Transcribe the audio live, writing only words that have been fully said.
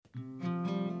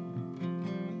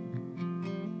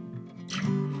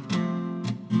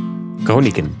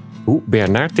Kronieken. Hoe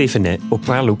Bernard Thévenet op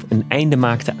Praloop een einde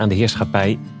maakte aan de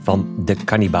heerschappij van de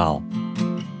kannibaal.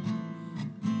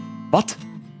 Wat?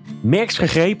 Merks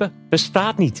gegrepen?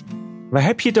 Bestaat niet. Waar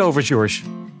heb je het over, George?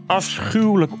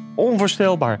 Afschuwelijk,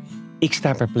 onvoorstelbaar. Ik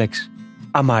sta perplex.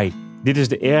 Amai, dit is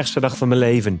de ergste dag van mijn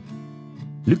leven.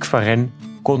 Luc Varenne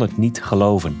kon het niet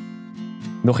geloven.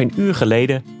 Nog een uur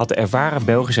geleden had de ervaren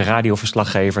Belgische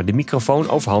radioverslaggever de microfoon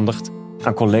overhandigd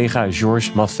aan collega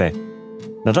Georges Maffet,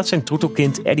 nadat zijn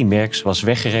troetelkind Eddy Merckx was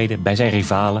weggereden bij zijn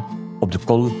rivalen op de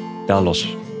Col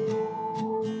d'Alos.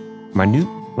 Maar nu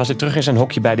was hij terug in zijn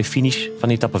hokje bij de finish van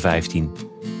etappe 15.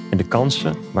 En de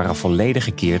kansen waren volledig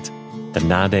gekeerd ten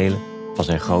nadele van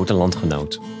zijn grote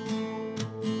landgenoot.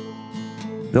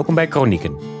 Welkom bij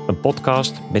Kronieken, een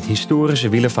podcast met historische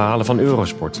wielerverhalen van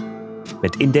Eurosport.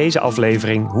 Met in deze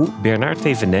aflevering hoe Bernard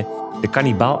Thévenet de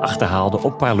kannibaal achterhaalde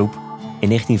op Praloop in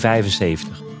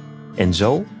 1975. En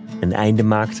zo een einde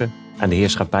maakte aan de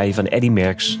heerschappij van Eddy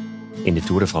Merckx in de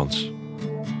Tour de France.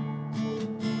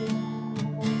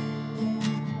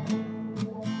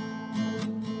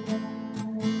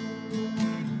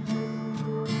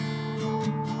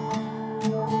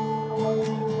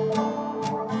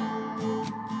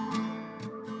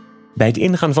 Bij het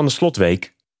ingaan van de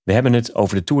slotweek, we hebben het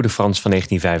over de Tour de France van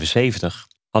 1975,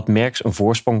 had Merckx een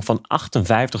voorsprong van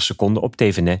 58 seconden op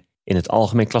Thévenet in het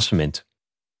algemeen klassement.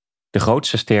 De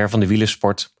grootste ster van de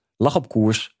wielersport lag op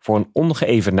koers voor een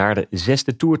ongeëvenaarde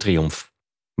 6e toertriomf.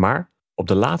 Maar op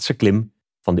de laatste klim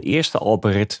van de eerste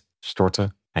Alpenrit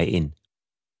stortte hij in.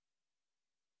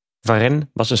 Varenne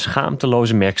was een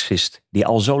schaamteloze Merckxist die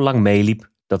al zo lang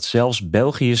meeliep dat zelfs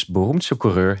België's beroemdste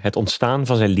coureur het ontstaan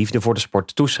van zijn liefde voor de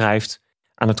sport toeschrijft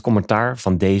aan het commentaar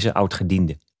van deze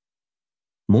oudgediende.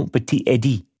 Mon petit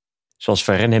Eddy, zoals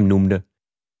Varenne hem noemde,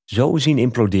 zo zien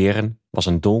imploderen was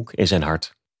een dolk in zijn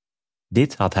hart.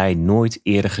 Dit had hij nooit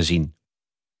eerder gezien.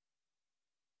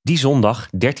 Die zondag,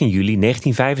 13 juli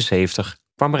 1975,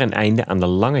 kwam er een einde aan de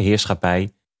lange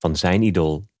heerschappij van zijn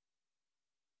idool.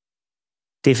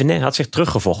 Thévenet had zich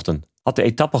teruggevochten, had de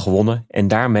etappe gewonnen en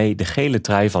daarmee de gele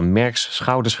trui van Merckx'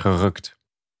 schouders gerukt.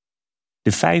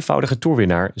 De vijfvoudige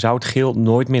toerwinnaar zou het geel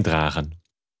nooit meer dragen.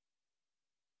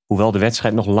 Hoewel de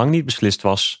wedstrijd nog lang niet beslist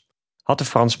was, had de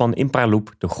Fransman in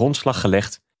Praloop de grondslag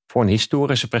gelegd voor een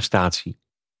historische prestatie.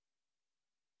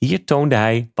 Hier toonde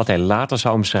hij wat hij later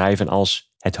zou omschrijven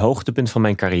als het hoogtepunt van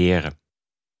mijn carrière.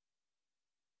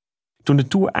 Toen de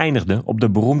Tour eindigde op de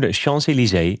beroemde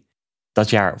Champs-Élysées, dat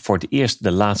jaar voor het eerst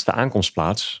de laatste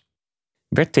aankomstplaats,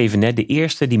 werd Thévenet de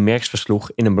eerste die Merckx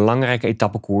versloeg in een belangrijke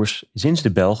etappekoers sinds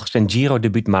de Belg zijn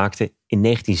Giro-debuut maakte in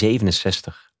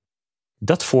 1967.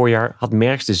 Dat voorjaar had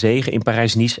Merckx de zege in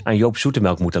Parijs-Nice aan Joop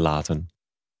Zoetemelk moeten laten.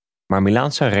 Maar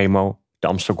Milaan-San Remo, de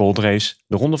Amstel Gold Race,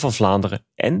 de Ronde van Vlaanderen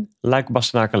en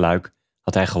Luik-Bastenaken-Luik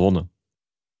had hij gewonnen.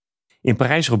 In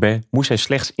Parijs-Roubaix moest hij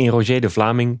slechts in Roger de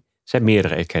Vlaming zijn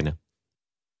meerdere erkennen.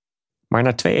 Maar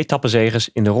na 2 etappezeges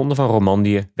in de Ronde van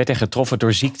Romandie werd hij getroffen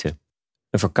door ziekte.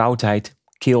 Een verkoudheid,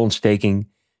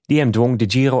 keelontsteking, die hem dwong de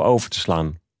Giro over te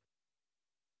slaan.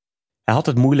 Hij had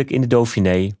het moeilijk in de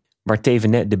Dauphiné, waar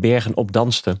Thévenet de bergen op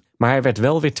danste, maar hij werd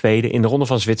wel weer tweede in de Ronde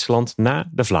van Zwitserland na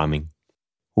de Vlaming.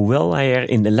 Hoewel hij er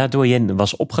in de La Doyenne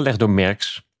was opgelegd door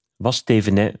Merckx, was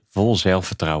Thévenet vol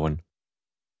zelfvertrouwen.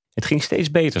 Het ging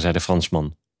steeds beter, zei de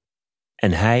Fransman.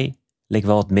 En hij leek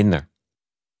wel wat minder.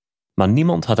 Maar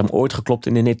niemand had hem ooit geklopt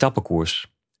in een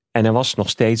etappekoers. En hij was nog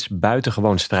steeds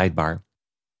buitengewoon strijdbaar.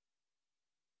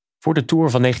 Voor de Tour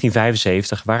van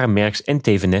 1975 waren Merckx en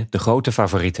Thévenet de grote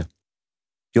favorieten.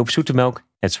 Joop Zoetemelk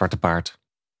het zwarte paard.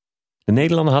 De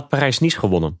Nederlander had Parijs-Nice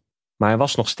gewonnen, maar hij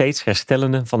was nog steeds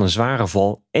herstellende van een zware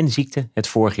val en ziekte het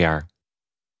vorig jaar.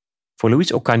 Voor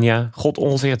Luis Ocaña gold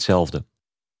ongeveer hetzelfde.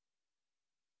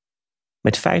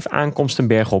 Met 5 aankomsten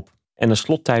bergop en een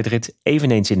slottijdrit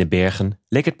eveneens in de bergen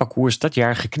leek het parcours dat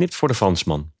jaar geknipt voor de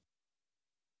Fransman.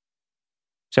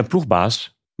 Zijn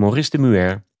ploegbaas, Maurice de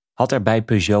Muer, had er bij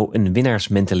Peugeot een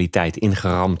winnaarsmentaliteit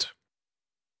ingeramd.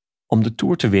 Om de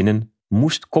Tour te winnen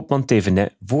moest kopman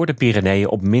Thévenet voor de Pyreneeën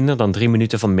op minder dan 3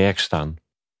 minuten van Merckx staan.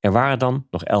 Er waren dan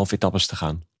nog 11 etappes te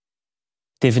gaan.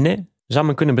 Thévenet zou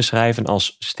men kunnen beschrijven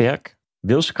als sterk,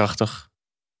 wilskrachtig,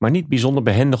 maar niet bijzonder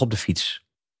behendig op de fiets.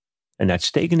 Een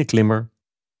uitstekende klimmer,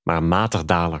 maar een matig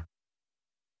daler.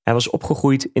 Hij was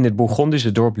opgegroeid in het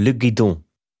Bourgondische dorp Le Guidon,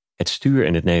 het stuur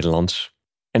in het Nederlands,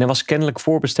 en hij was kennelijk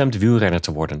voorbestemd wielrenner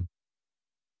te worden.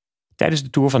 Tijdens de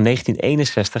Tour van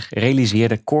 1961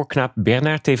 realiseerde koorknaap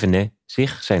Bernard Thévenet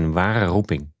zich zijn ware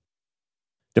roeping.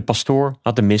 De pastoor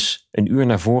had de mis een uur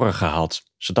naar voren gehaald,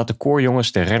 zodat de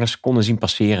koorjongens de renners konden zien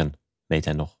passeren, weet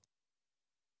hij nog.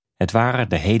 Het waren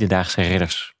de hedendaagse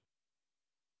ridders.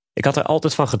 Ik had er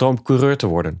altijd van gedroomd coureur te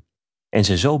worden. En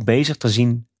ze zo bezig te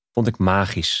zien, vond ik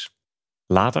magisch.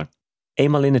 Later,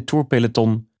 eenmaal in het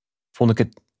tourpeloton, vond ik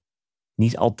het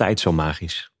niet altijd zo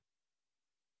magisch.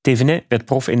 Thévenet werd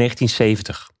prof in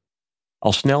 1970.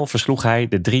 Al snel versloeg hij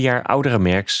de 3 jaar oudere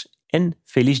Merckx en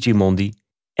Félix Gimondi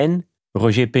en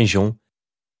Roger Penjon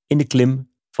in de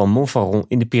klim van Montfaron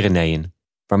in de Pyreneeën,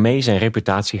 waarmee zijn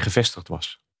reputatie gevestigd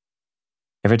was.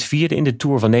 Hij werd vierde in de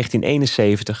Tour van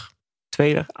 1971,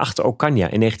 tweede achter Ocaña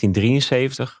in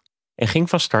 1973 en ging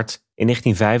van start in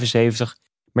 1975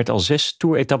 met al 6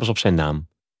 Tour-etappes op zijn naam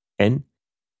en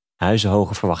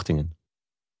huizenhoge verwachtingen.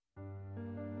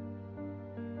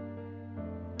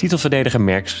 Titelverdediger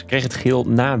Merckx kreeg het geel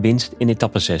na winst in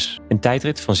etappe 6, een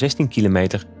tijdrit van 16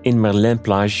 kilometer in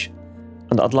Merlin-Plage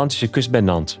aan de Atlantische kust bij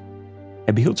Nantes.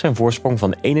 Hij behield zijn voorsprong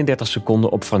van 31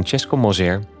 seconden op Francesco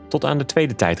Moser tot aan de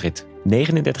tweede tijdrit,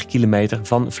 39 kilometer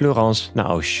van Fleurance naar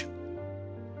Auch.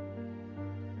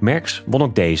 Merckx won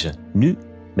ook deze, nu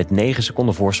met 9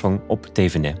 seconden voorsprong op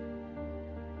Thévenet.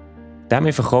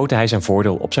 Daarmee vergrootte hij zijn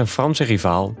voordeel op zijn Franse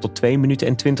rivaal tot 2 minuten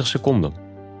en 20 seconden.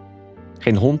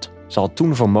 Geen hond zal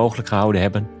toen voor mogelijk gehouden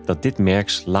hebben dat dit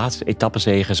Merckx' laatste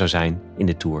etappezege zou zijn in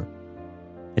de Tour.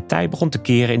 Het tij begon te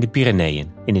keren in de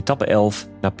Pyreneeën, in etappe 11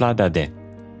 naar Pla d'Adet,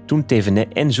 toen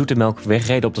Thévenet en Zoetemelk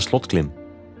wegreden op de slotklim.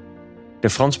 De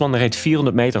Fransman reed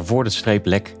 400 meter voor de streep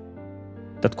lek.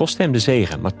 Dat kostte hem de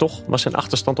zege, maar toch was zijn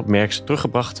achterstand op Merckx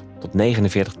teruggebracht tot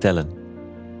 49 tellen.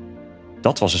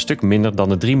 Dat was een stuk minder dan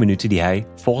de 3 minuten die hij,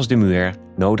 volgens de Muer,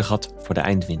 nodig had voor de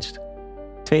eindwinst.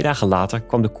 2 dagen later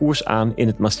kwam de koers aan in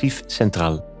het Massif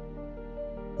Central.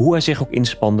 Hoe hij zich ook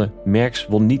inspande, Merckx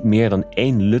won niet meer dan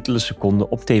 1 luttele seconde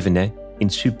op Thévenet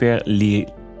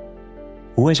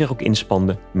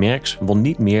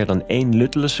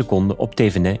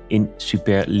in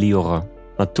Super Lioran.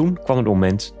 Maar toen kwam het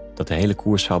moment dat de hele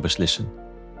koers zou beslissen.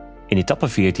 In etappe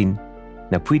 14,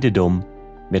 naar Puy-de-Dôme,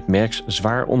 werd Merckx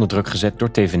zwaar onder druk gezet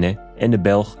door Thévenet en de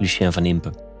Belg Lucien van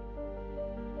Impe.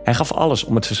 Hij gaf alles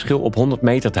om het verschil op 100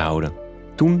 meter te houden,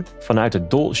 toen vanuit het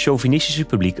dol chauvinistische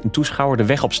publiek een toeschouwer de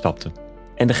weg opstapte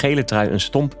en de gele trui een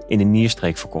stomp in de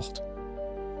nierstreek verkocht.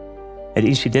 Het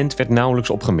incident werd nauwelijks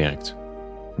opgemerkt.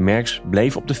 Merckx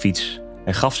bleef op de fiets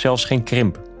en gaf zelfs geen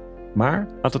krimp, maar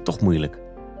had het toch moeilijk.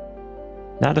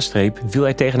 Na de streep viel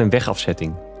hij tegen een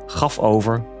wegafzetting, gaf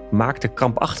over, maakte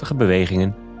krampachtige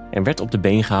bewegingen en werd op de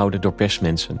been gehouden door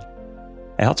persmensen.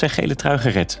 Hij had zijn gele trui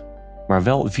gered, maar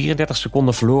wel 34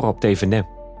 seconden verloren op Thévenet.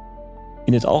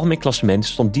 In het algemeen klassement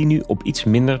stond die nu op iets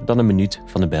minder dan een minuut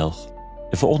van de Belg.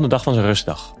 De volgende dag was een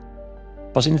rustdag.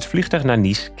 Pas in het vliegtuig naar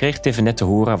Nice kreeg Thévenet te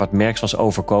horen wat Merckx was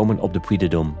overkomen op de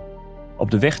Puy-de-Dôme.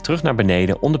 Op de weg terug naar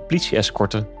beneden onder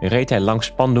politie-escorte reed hij langs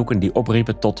spandoeken die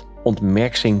opriepen tot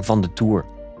ontmerksing van de Tour.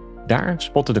 Daar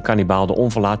spotte de kannibaal de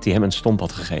onverlaat die hem een stomp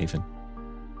had gegeven.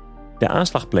 De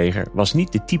aanslagpleger was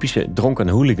niet de typische dronken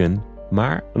hooligan,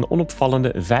 maar een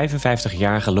onopvallende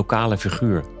 55-jarige lokale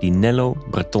figuur die Nello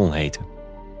Breton heette.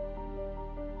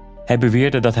 Hij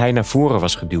beweerde dat hij naar voren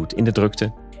was geduwd in de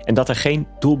drukte en dat er geen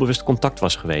doelbewust contact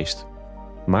was geweest.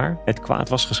 Maar het kwaad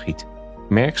was geschied.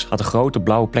 Merckx had een grote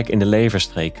blauwe plek in de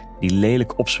leverstreek die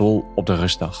lelijk opzwol op de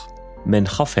rustdag. Men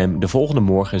gaf hem de volgende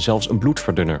morgen zelfs een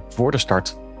bloedverdunner voor de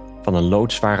start van een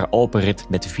loodzware Alpenrit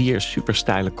met 4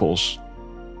 supersteile cols.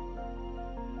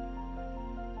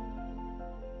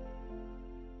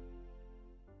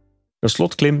 De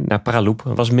slotklim naar Paraloup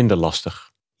was minder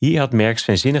lastig. Hier had Merckx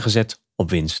zijn zinnen gezet op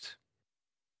winst.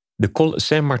 De Col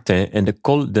Saint-Martin en de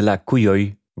Col de la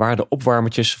Couilleuille waren de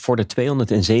opwarmertjes voor de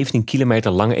 217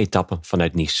 kilometer lange etappe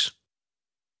vanuit Nice.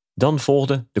 Dan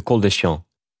volgde de Col des Champs,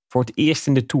 voor het eerst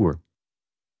in de Tour.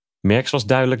 Merckx was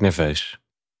duidelijk nerveus.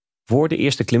 Voor de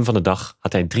eerste klim van de dag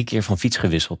had hij 3 keer van fiets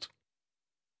gewisseld.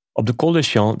 Op de Col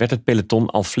des Champs werd het peloton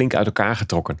al flink uit elkaar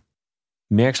getrokken.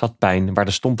 Merckx had pijn waar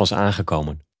de stomp was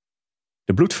aangekomen.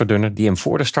 De bloedverdunner die hem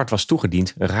voor de start was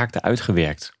toegediend raakte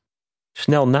uitgewerkt.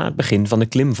 Snel na het begin van de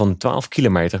klim van 12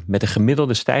 kilometer met een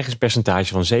gemiddelde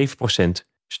stijgingspercentage van 7%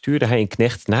 stuurde hij een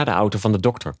knecht naar de auto van de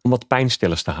dokter om wat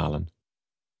pijnstillers te halen.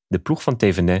 De ploeg van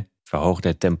Thévenet verhoogde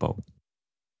het tempo.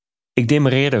 Ik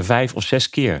demareerde 5 of 6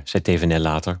 keer, zei Thévenet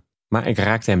later, maar ik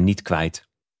raakte hem niet kwijt.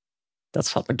 Dat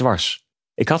zat me dwars.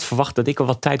 Ik had verwacht dat ik al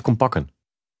wat tijd kon pakken.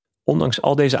 Ondanks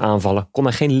al deze aanvallen kon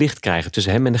hij geen licht krijgen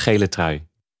tussen hem en de gele trui.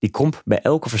 Die kromp bij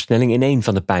elke versnelling ineen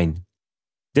van de pijn.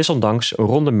 Desondanks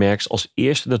ronde Merckx als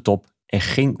eerste de top en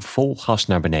ging vol gas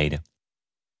naar beneden.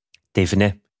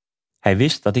 Thévenet. Hij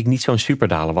wist dat ik niet zo'n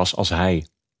superdaler was als hij.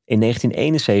 In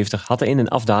 1971 had hij in een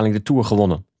afdaling de Tour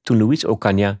gewonnen, toen Luis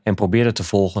Ocaña hem probeerde te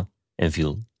volgen en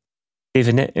viel.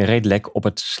 Thévenet reed lek op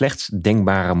het slechtst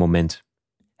denkbare moment.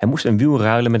 Hij moest een wiel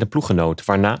ruilen met een ploeggenoot,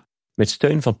 waarna, met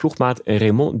steun van ploegmaat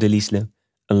Raymond Delisle,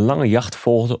 een lange jacht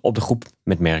volgde op de groep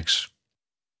met Merckx.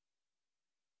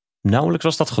 Nauwelijks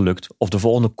was dat gelukt of de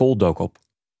volgende col dook op.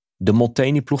 De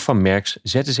Molteni-ploeg van Merckx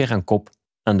zette zich aan kop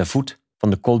aan de voet van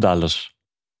de Col d'Allos.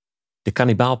 De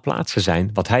kannibaal plaatste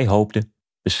zijn, wat hij hoopte,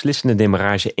 beslissende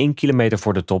demarrage 1 kilometer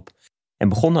voor de top en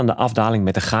begon aan de afdaling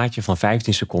met een gaatje van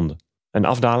 15 seconden. Een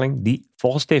afdaling die,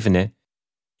 volgens Thévenet,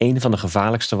 een van de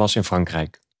gevaarlijkste was in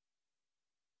Frankrijk.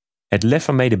 Het lef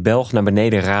waarmee de Belg naar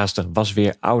beneden raasde was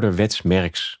weer ouderwets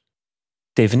Merckx.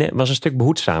 Thévenet was een stuk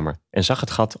behoedzamer en zag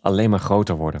het gat alleen maar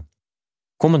groter worden.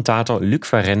 Commentator Luc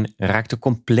Varenne raakte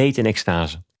compleet in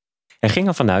extase. Hij ging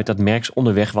ervan uit dat Merckx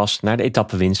onderweg was naar de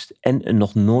etappewinst en een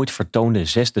nog nooit vertoonde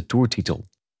 6e toertitel.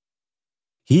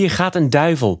 Hier gaat een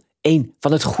duivel, een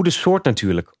van het goede soort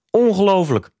natuurlijk.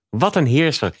 Ongelooflijk, wat een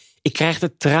heerser, ik krijg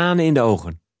de tranen in de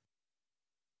ogen.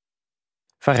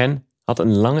 Varenne had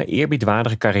een lange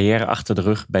eerbiedwaardige carrière achter de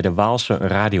rug bij de Waalse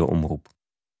radioomroep.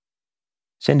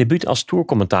 Zijn debuut als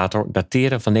tourcommentator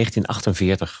dateerde van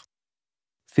 1948.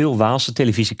 Veel Waalse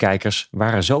televisiekijkers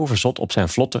waren zo verzot op zijn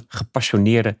vlotte,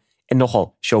 gepassioneerde en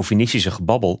nogal chauvinistische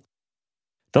gebabbel,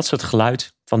 dat ze het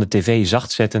geluid van de tv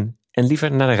zacht zetten en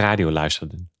liever naar de radio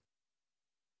luisterden.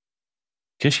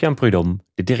 Christian Prudhomme,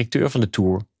 de directeur van de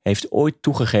Tour, heeft ooit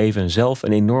toegegeven zelf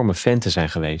een enorme fan te zijn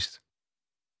geweest.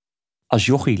 Als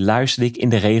jochie luisterde ik in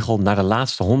de regel naar de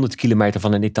laatste 100 kilometer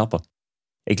van een etappe.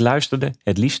 Ik luisterde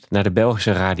het liefst naar de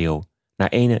Belgische radio, naar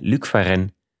ene Luc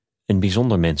Varenne, een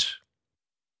bijzonder mens.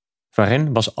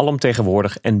 Varenne was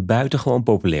alomtegenwoordig en buitengewoon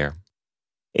populair.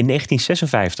 In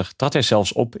 1956 trad hij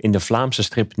zelfs op in de Vlaamse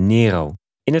strip Nero,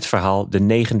 in het verhaal De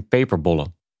 9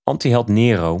 peperbollen. Antiheld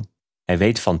Nero, hij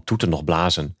weet van toeten nog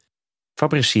blazen,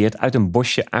 fabriceert uit een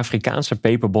bosje Afrikaanse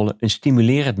peperbollen een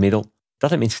stimulerend middel dat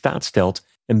hem in staat stelt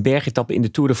een bergetappe in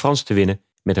de Tour de France te winnen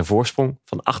met een voorsprong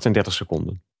van 38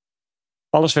 seconden.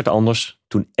 Alles werd anders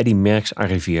toen Eddy Merckx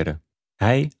arriveerde.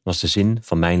 Hij was de zin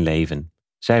van mijn leven,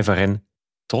 zei Varenne,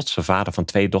 trotse vader van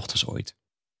 2 dochters ooit.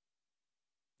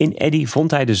 In Eddy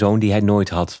vond hij de zoon die hij nooit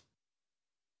had.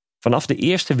 Vanaf de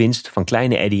eerste winst van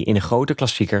kleine Eddy in een grote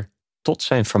klassieker tot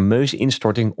zijn fameuze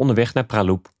instorting onderweg naar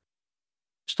Pralhoep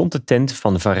stond de tent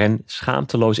van Varenne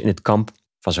schaamteloos in het kamp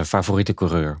van zijn favoriete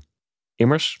coureur.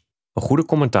 Immers, een goede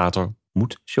commentator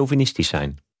moet chauvinistisch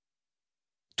zijn.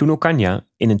 Toen Ocaña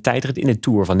in een tijdrit in de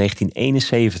Tour van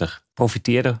 1971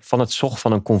 profiteerde van het zog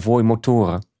van een konvooi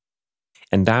motoren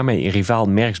en daarmee rivaal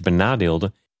Merckx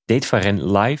benadeelde, deed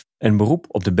Varenne live een beroep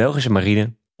op de Belgische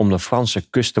marine om de Franse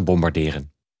kust te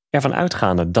bombarderen. Ervan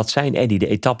uitgaande dat zijn Eddy de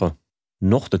etappe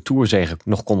nog de Tourzege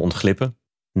nog kon ontglippen,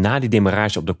 na die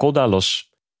demarrage op de Col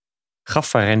d'Allos, gaf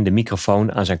Varenne de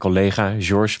microfoon aan zijn collega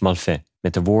Georges Malfait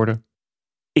met de woorden: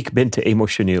 "Ik ben te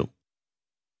emotioneel."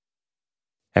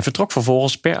 Hij vertrok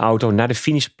vervolgens per auto naar de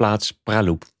finishplaats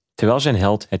Pralhoep, terwijl zijn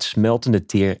held het smeltende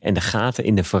teer en de gaten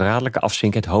in de verraderlijke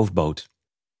afzink het hoofd bood.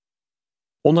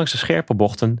 Ondanks de scherpe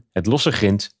bochten, het losse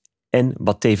grind en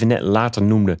wat Thévenet later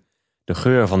noemde de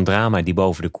geur van drama die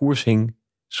boven de koers hing,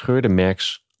 scheurde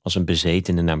Merckx als een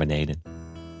bezetene naar beneden.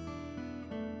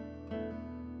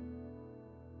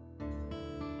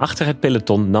 Achter het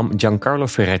peloton nam Giancarlo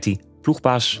Ferretti,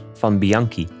 ploegbaas van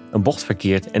Bianchi, een bocht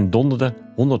verkeerd en donderde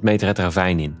 100 meter het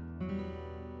ravijn in.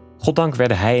 Goddank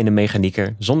werden hij en de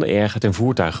mechanieker zonder erg ten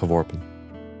voertuig geworpen.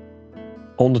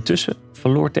 Ondertussen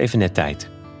verloor Thévenet tijd.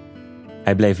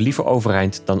 Hij bleef liever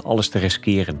overeind dan alles te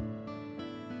riskeren.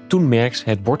 Toen Merckx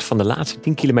het bord van de laatste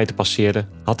 10 kilometer passeerde,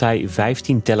 had hij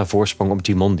 15 tellen voorsprong op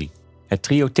Gimondi. Het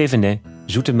trio Thévenet,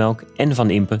 Zoetemelk en Van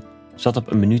Impe zat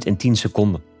op 1 minuut en 10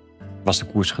 seconden. Was de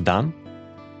koers gedaan?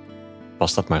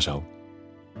 Was dat maar zo.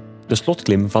 De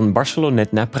slotklim van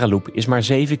Barcelonnette naar Pralhoep is maar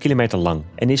 7 kilometer lang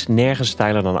en is nergens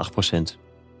steiler dan 8%.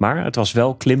 Maar het was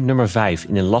wel klim nummer 5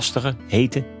 in een lastige,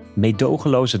 hete,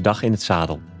 meedogenloze dag in het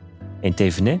zadel. En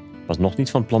Thévenet was nog niet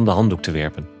van plan de handdoek te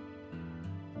werpen.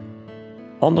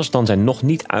 Anders dan zijn nog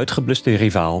niet uitgebluste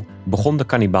rivaal begon de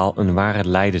kannibaal een ware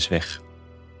lijdensweg.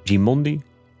 Gimondi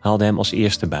haalde hem als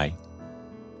eerste bij.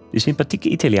 De sympathieke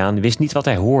Italiaan wist niet wat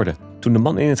hij hoorde toen de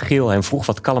man in het geel hem vroeg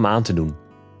wat kalm aan te doen.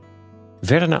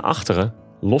 Verder naar achteren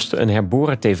loste een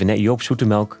herboren Thévenet Joop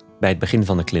Zoetemelk bij het begin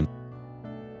van de klim.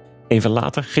 Even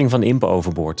later ging Van Impe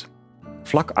overboord.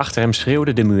 Vlak achter hem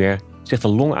schreeuwde de Muer zich de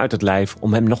long uit het lijf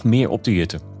om hem nog meer op te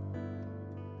jutten.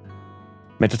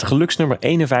 Met het geluksnummer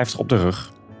 51 op de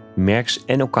rug, Merckx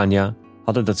en Ocaña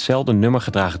hadden datzelfde nummer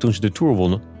gedragen toen ze de Tour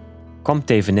wonnen, kwam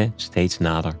Thévenet steeds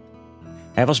nader.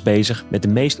 Hij was bezig met de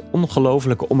meest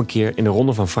ongelofelijke ommekeer in de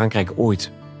Ronde van Frankrijk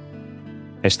ooit.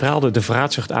 Hij straalde de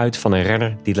vraatzucht uit van een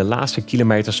renner die de laatste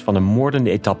kilometers van een moordende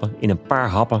etappe in een paar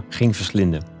happen ging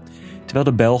verslinden, terwijl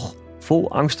de Belg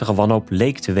vol angstige wanhoop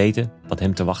leek te weten wat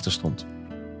hem te wachten stond.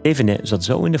 Thévenet zat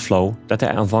zo in de flow dat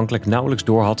hij aanvankelijk nauwelijks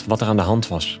doorhad wat er aan de hand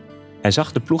was. Hij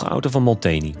zag de ploegauto van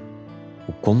Molteni.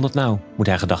 Hoe kon dat nou, moet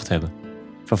hij gedacht hebben.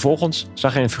 Vervolgens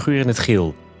zag hij een figuur in het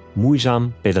geel,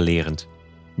 moeizaam pedalerend,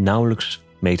 nauwelijks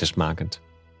meters makend.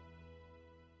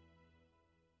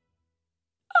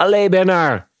 Allee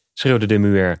Bernard, schreeuwde de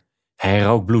Muer. Hij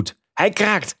rook bloed. Hij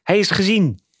kraakt, hij is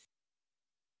gezien.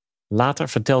 Later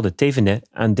vertelde Thévenet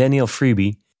aan Daniel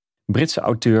Freeby, Britse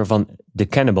auteur van The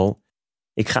Cannibal: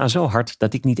 ik ga zo hard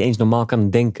dat ik niet eens normaal kan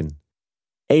denken.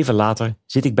 Even later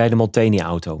zit ik bij de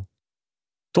Molteni-auto.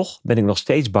 Toch ben ik nog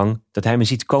steeds bang dat hij me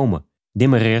ziet komen,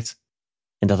 dimmereert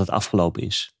en dat het afgelopen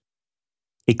is.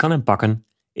 Ik kan hem pakken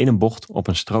in een bocht op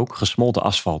een strook gesmolten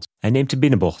asfalt. Hij neemt de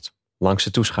binnenbocht, langs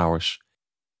de toeschouwers.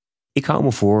 Ik hou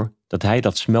me voor dat hij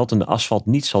dat smeltende asfalt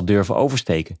niet zal durven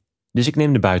oversteken, dus ik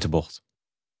neem de buitenbocht.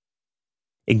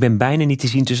 Ik ben bijna niet te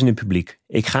zien tussen het publiek.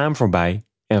 Ik ga hem voorbij,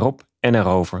 erop en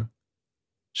erover.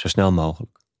 Zo snel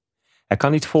mogelijk. Hij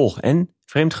kan niet volgen en,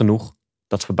 vreemd genoeg,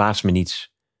 dat verbaast me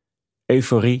niets.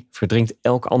 Euforie verdringt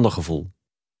elk ander gevoel.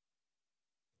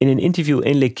 In een interview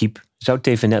in L'Équipe zou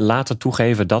Thévenet later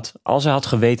toegeven dat, als hij had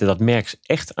geweten dat Merckx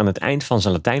echt aan het eind van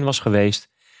zijn Latijn was geweest,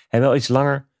 hij wel iets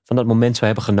langer van dat moment zou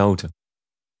hebben genoten.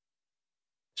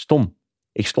 Stom,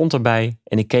 ik stond erbij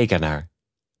en ik keek ernaar,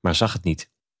 maar zag het niet.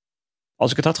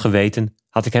 Als ik het had geweten,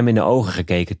 had ik hem in de ogen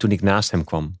gekeken toen ik naast hem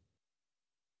kwam.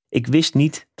 Ik wist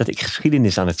niet dat ik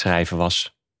geschiedenis aan het schrijven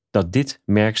was, dat dit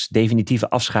Merckx' definitieve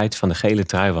afscheid van de gele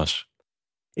trui was.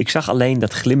 Ik zag alleen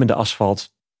dat glimmende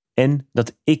asfalt en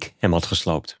dat ik hem had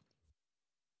gesloopt.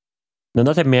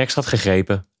 Nadat hij Merckx had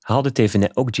gegrepen, haalde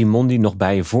Thévenet ook Gimondi nog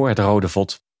bij voor het rode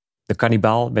vod. De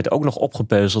kannibaal werd ook nog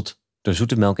opgepeuzeld door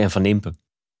Zoetemelk en Van Impe.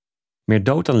 Meer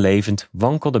dood dan levend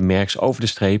wankelde Merckx over de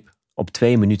streep op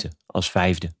 2 minuten als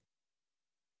 5e.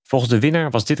 Volgens de winnaar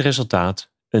was dit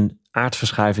resultaat een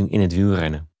aardverschuiving in het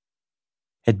wielrennen.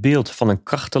 Het beeld van een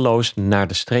krachteloos naar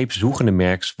de streep zoegende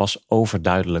Merckx was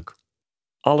overduidelijk.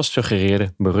 Alles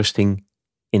suggereerde berusting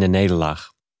in een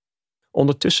nederlaag.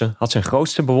 Ondertussen had zijn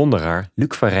grootste bewonderaar,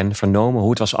 Luc Varenne, vernomen hoe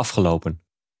het was afgelopen.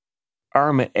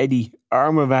 Arme Eddy,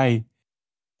 arme wij.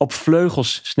 Op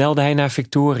vleugels snelde hij naar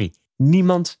victorie.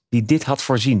 Niemand die dit had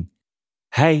voorzien.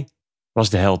 Hij was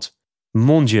de held.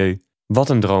 Mon Dieu, wat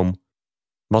een droom.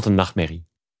 Wat een nachtmerrie.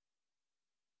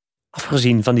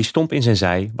 Afgezien van die stomp in zijn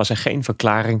zij was er geen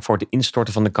verklaring voor het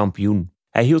instorten van de kampioen.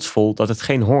 Hij hield vol dat het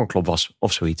geen hongerklop was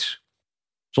of zoiets.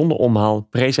 Zonder omhaal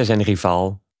prees hij zijn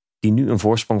rivaal, die nu een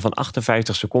voorsprong van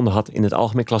 58 seconden had in het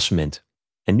algemeen klassement.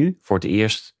 En nu voor het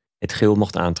eerst het geel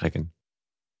mocht aantrekken.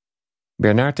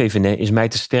 Bernard Thévenet is mij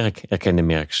te sterk, erkende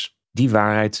Merckx. Die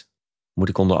waarheid moet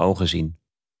ik onder ogen zien.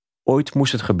 Ooit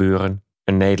moest het gebeuren,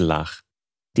 een nederlaag.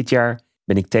 Dit jaar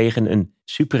ben ik tegen een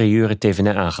superieure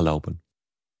Thévenet aangelopen.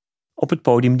 Op het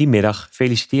podium die middag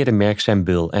feliciteerde Merckx zijn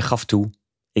beul en gaf toe: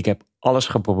 ik heb alles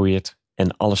geprobeerd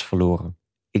en alles verloren.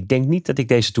 Ik denk niet dat ik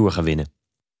deze Tour ga winnen.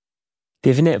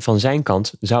 Thévenet van zijn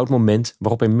kant zou het moment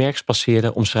waarop hij Merckx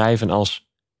passeerde omschrijven als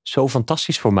zo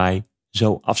fantastisch voor mij,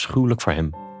 zo afschuwelijk voor hem.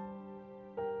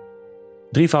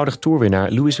 Drievoudig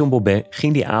toerwinnaar Louison Bobet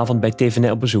ging die avond bij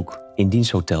Thévenet op bezoek in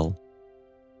diens hotel.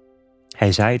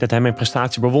 Hij zei dat hij mijn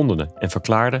prestatie bewonderde en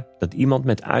verklaarde dat iemand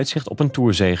met uitzicht op een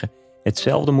toerzege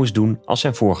hetzelfde moest doen als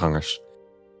zijn voorgangers.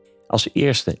 Als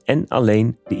eerste en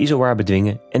alleen de Izoard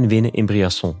bedwingen en winnen in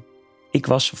Briançon. Ik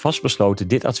was vastbesloten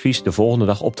dit advies de volgende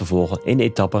dag op te volgen in de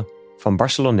etappe van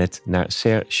Barcelonnette naar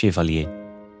Serre-Chevalier.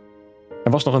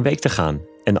 Er was nog een week te gaan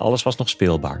en alles was nog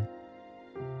speelbaar.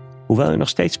 Hoewel hij nog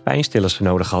steeds pijnstillers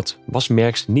nodig had, was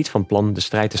Merckx niet van plan de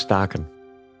strijd te staken.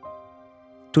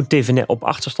 Toen Thévenet op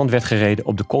achterstand werd gereden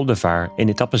op de Col de Var in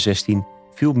etappe 16,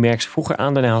 viel Merckx vroeger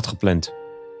aan dan hij had gepland.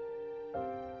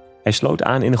 Hij sloot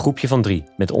aan in een groepje van 3,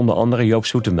 met onder andere Joop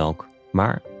Zoetemelk.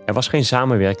 Maar er was geen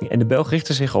samenwerking en de Belg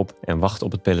richtte zich op en wachtte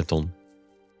op het peloton.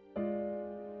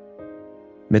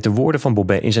 Met de woorden van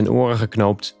Bobet in zijn oren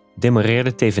geknoopt,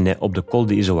 demareerde Thévenet op de Col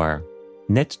d'Izoard,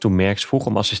 net toen Merckx vroeg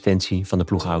om assistentie van de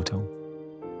ploegauto.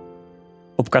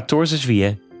 Op 14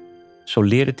 juillet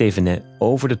soleerde Thévenet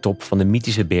over de top van de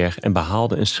mythische berg en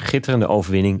behaalde een schitterende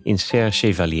overwinning in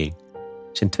Serre-Chevalier,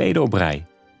 zijn tweede op rij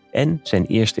en zijn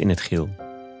eerste in het geel.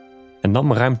 En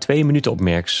nam ruim 2 minuten op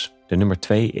Merckx, de nummer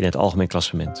 2 in het algemeen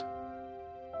klassement.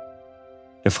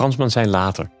 De Fransman zei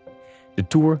later: de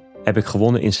Tour heb ik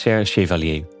gewonnen in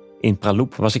Serre-Chevalier. In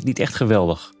Pralhoep was ik niet echt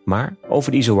geweldig, maar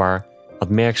over de Izoard had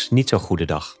Merckx niet zo'n goede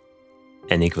dag.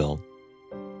 En ik wel.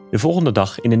 De volgende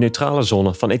dag in de neutrale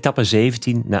zone van etappe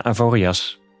 17 naar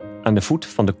Avoriaz. Aan de voet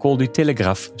van de Col du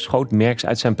Télégraphe schoot Merckx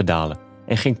uit zijn pedalen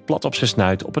en ging plat op zijn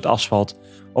snuit op het asfalt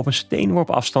op een steenworp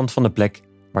afstand van de plek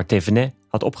waar Thévenet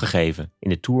had opgegeven in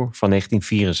de Tour van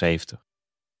 1974.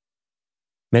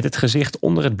 Met het gezicht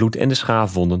onder het bloed en de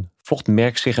schaafwonden vocht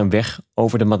Merckx zich een weg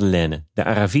over de Madeleine, de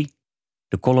Arravie,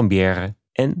 de Colombière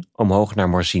en omhoog naar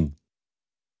Morzine.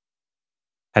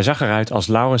 Hij zag eruit als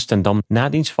Laurens ten Dam na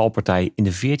diens valpartij in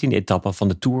de 14e etappe van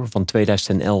de Tour van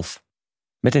 2011.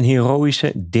 Met een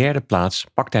heroïsche derde plaats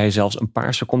pakte hij zelfs een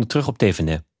paar seconden terug op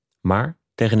Thévenet, maar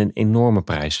tegen een enorme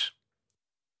prijs.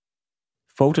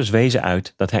 Foto's wezen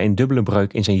uit dat hij een dubbele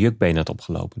breuk in zijn jukbeen had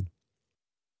opgelopen.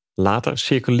 Later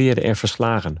circuleerden er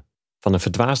verslagen van een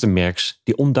verdwaasde Merckx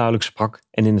die onduidelijk sprak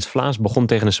en in het Vlaams begon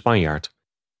tegen een Spanjaard.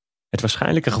 Het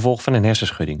waarschijnlijke gevolg van een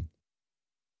hersenschudding.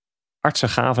 Artsen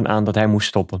gaven aan dat hij moest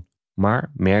stoppen,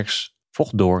 maar Merckx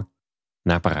vocht door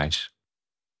naar Parijs.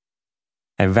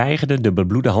 Hij weigerde de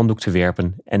bebloede handdoek te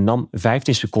werpen en nam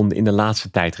 15 seconden in de laatste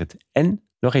tijdrit en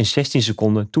nog eens 16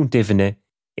 seconden toen Thévenet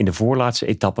in de voorlaatste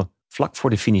etappe vlak voor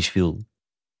de finish viel.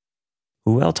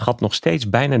 Hoewel het gat nog steeds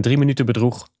bijna 3 minuten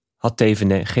bedroeg, had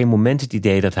Thévenet geen moment het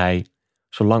idee dat hij,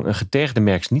 zolang een getergde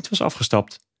Merckx niet was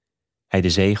afgestapt, hij de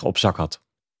zege op zak had.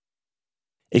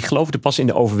 Ik geloofde pas in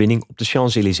de overwinning op de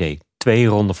Champs-Élysées, 2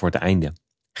 ronden voor het einde.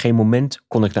 Geen moment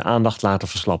kon ik de aandacht laten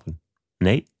verslappen.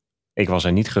 Nee, ik was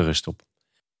er niet gerust op.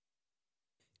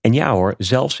 En ja hoor,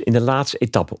 zelfs in de laatste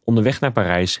etappe onderweg naar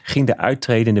Parijs ging de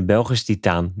uittredende Belgische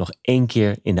titaan nog 1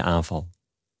 keer in de aanval.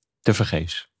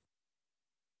 Tevergeefs.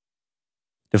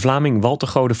 De Vlaming Walter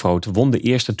Godefroot won de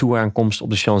eerste toeraankomst op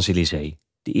de Champs-Élysées,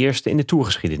 de eerste in de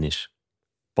toergeschiedenis.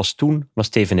 Pas toen was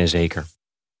Thévenet zeker.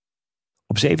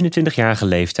 Op 27-jarige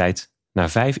leeftijd, na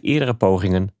 5 eerdere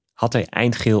pogingen, had hij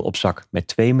eindgeel op zak met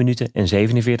 2 minuten en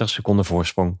 47 seconden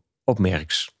voorsprong op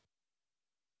Merckx.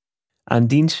 Aan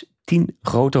diens 10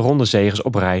 grote rondezeges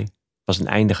op rij was een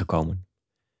einde gekomen.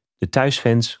 De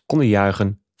thuisfans konden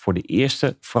juichen voor de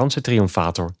eerste Franse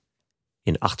triomfator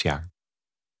in 8 jaar.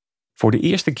 Voor de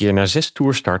eerste keer na 6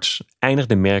 tourstarts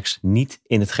eindigde Merckx niet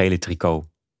in het gele tricot.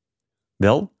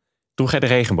 Wel droeg hij de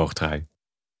regenboogtrui.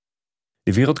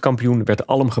 De wereldkampioen werd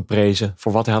alom geprezen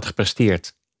voor wat hij had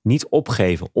gepresteerd, niet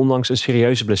opgeven ondanks een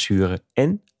serieuze blessure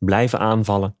en blijven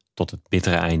aanvallen tot het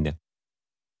bittere einde.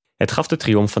 Het gaf de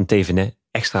triomf van Thévenet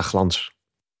extra glans.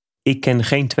 Ik ken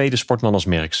geen tweede sportman als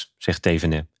Merckx, zegt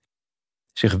Thévenet.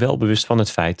 Zich wel bewust van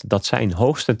het feit dat zijn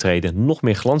hoogste trede nog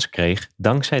meer glans kreeg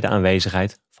dankzij de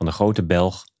aanwezigheid van de grote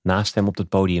Belg naast hem op het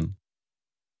podium.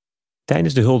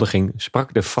 Tijdens de huldiging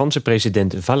sprak de Franse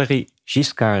president Valéry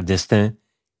Giscard d'Estaing: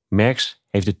 Merckx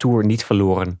heeft de Tour niet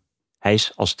verloren, hij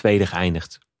is als tweede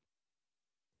geëindigd.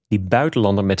 Die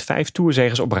buitenlander met 5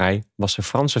 toerzegers op rij was de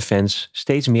Franse fans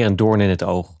steeds meer een doorn in het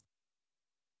oog.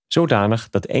 Zodanig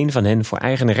dat een van hen voor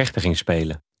eigen rechten ging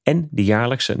spelen en de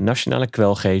jaarlijkse nationale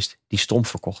kwelgeest die stomp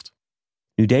verkocht.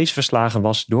 Nu deze verslagen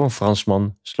was door een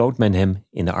Fransman, sloot men hem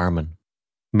in de armen.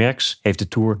 Merckx heeft de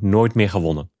Tour nooit meer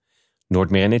gewonnen, nooit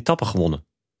meer een etappe gewonnen,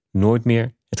 nooit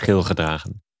meer het geel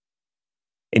gedragen.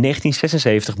 In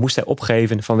 1976 moest hij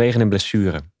opgeven vanwege een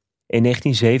blessure. In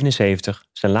 1977,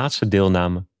 zijn laatste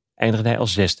deelname, eindigde hij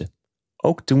als 6e,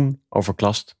 ook toen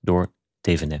overklast door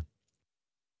Thévenet.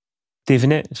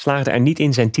 Thévenet slaagde er niet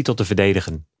in zijn titel te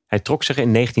verdedigen. Hij trok zich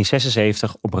in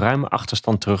 1976 op ruime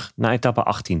achterstand terug naar etappe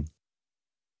 18.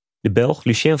 De Belg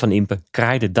Lucien van Impe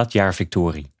kraaide dat jaar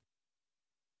victorie.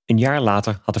 Een jaar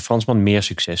later had de Fransman meer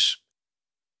succes.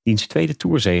 Diens tweede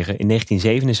tourzege in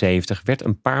 1977 werd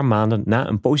een paar maanden na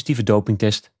een positieve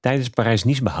dopingtest tijdens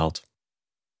Parijs-Nice behaald.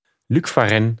 Luc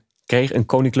Varenne kreeg een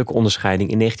koninklijke onderscheiding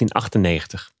in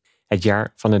 1998, het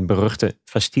jaar van het beruchte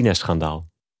Fastina-schandaal.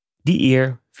 Die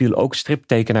eer viel ook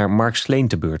striptekenaar Mark Sleen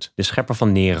te beurt, de schepper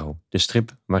van Nero, de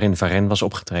strip waarin Varenne was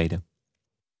opgetreden.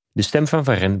 De stem van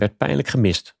Varenne werd pijnlijk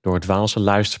gemist door het Waalse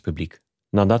luisterpubliek,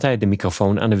 nadat hij de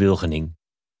microfoon aan de wilgen hing.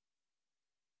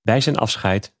 Bij zijn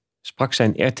afscheid sprak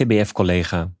zijn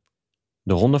RTBF-collega: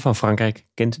 de Ronde van Frankrijk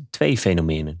kent 2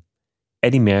 fenomenen.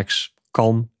 Eddy Merckx,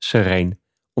 kalm, sereen,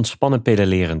 ontspannen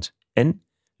pedalerend, en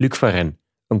Luc Varenne,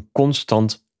 een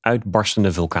constant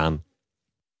uitbarstende vulkaan.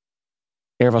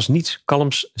 Er was niets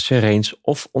kalms, sereens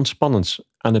of ontspannends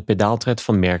aan de pedaaltred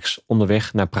van Merckx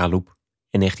onderweg naar Pralhoep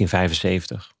in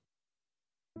 1975.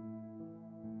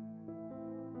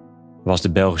 Was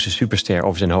de Belgische superster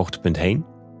over zijn hoogtepunt heen?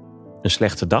 Een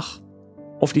slechte dag?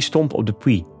 Of die stomp op de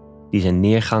Puy die zijn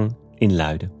neergang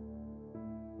inluidde?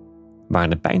 Waren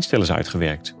de pijnstillers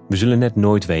uitgewerkt? We zullen het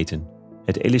nooit weten.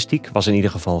 Het elastiek was in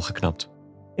ieder geval geknapt.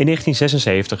 In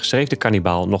 1976 schreef de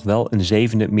kannibaal nog wel een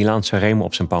 7e Milaan-Sanremo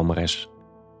op zijn palmares.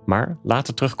 maar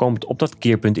later terugkomend op dat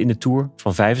keerpunt in de Tour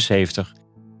van 75,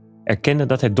 erkende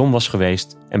dat hij dom was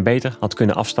geweest en beter had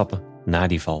kunnen afstappen na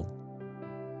die val.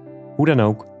 Hoe dan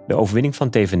ook, de overwinning van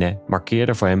Thévenet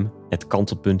markeerde voor hem het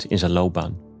kantelpunt in zijn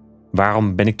loopbaan.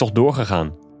 Waarom ben ik toch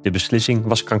doorgegaan? De beslissing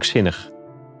was krankzinnig.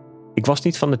 Ik was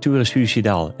niet van nature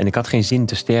suïcidaal en ik had geen zin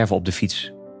te sterven op de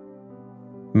fiets.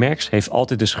 Merckx heeft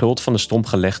altijd de schuld van de stomp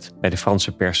gelegd bij de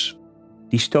Franse pers.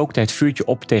 Die stookte het vuurtje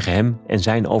op tegen hem en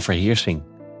zijn overheersing.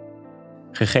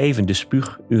 Gegeven de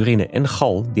spuug, urine en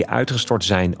gal die uitgestort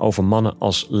zijn over mannen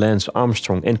als Lance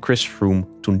Armstrong en Chris Froome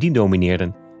toen die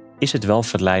domineerden, is het wel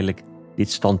verleidelijk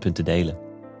dit standpunt te delen.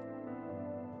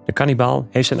 De kannibaal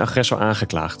heeft zijn agressor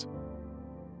aangeklaagd.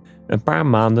 Een paar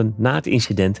maanden na het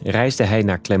incident reisde hij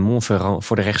naar Clermont-Ferrand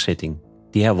voor de rechtszitting,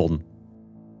 die hij won.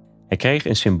 Hij kreeg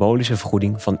een symbolische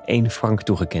vergoeding van 1 frank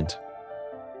toegekend.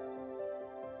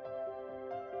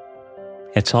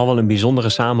 Het zal wel een bijzondere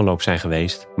samenloop zijn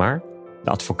geweest, maar de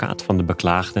advocaat van de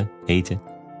beklaagde heette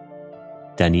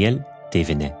Daniel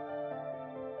Thévenet.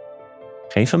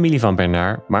 Geen familie van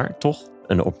Bernard, maar toch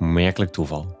een opmerkelijk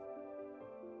toeval.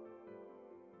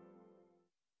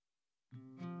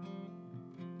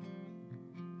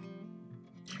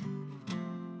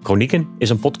 Kronieken is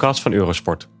een podcast van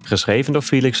Eurosport, geschreven door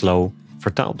Felix Low,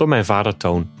 vertaald door mijn vader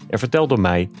Toon en verteld door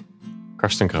mij,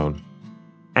 Karsten Kroon.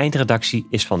 Eindredactie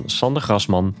is van Sander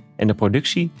Grasman en de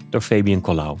productie door Fabian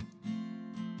Collau.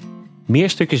 Meer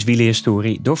stukjes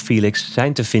wielerhistorie door Felix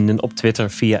zijn te vinden op Twitter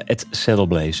via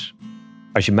 @saddleblaze.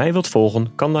 Als je mij wilt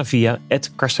volgen, kan dat via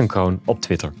 @karstenkroon op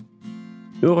Twitter.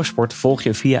 Eurosport volg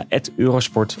je via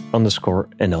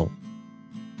 @eurosport_NL.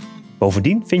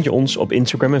 Bovendien vind je ons op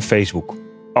Instagram en Facebook.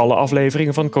 Alle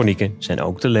afleveringen van Kronieken zijn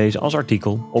ook te lezen als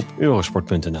artikel op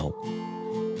eurosport.nl.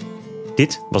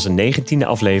 Dit was de 19e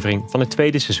aflevering van het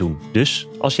tweede seizoen. Dus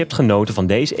als je hebt genoten van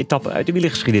deze etappe uit de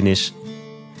wielergeschiedenis,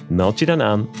 meld je dan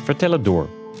aan, vertel het door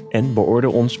en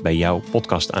beoordeel ons bij jouw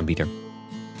podcastaanbieder.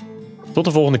 Tot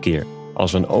de volgende keer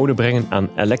als we een ode brengen aan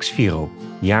Alex Viro,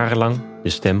 jarenlang de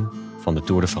stem van de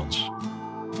Tour de France.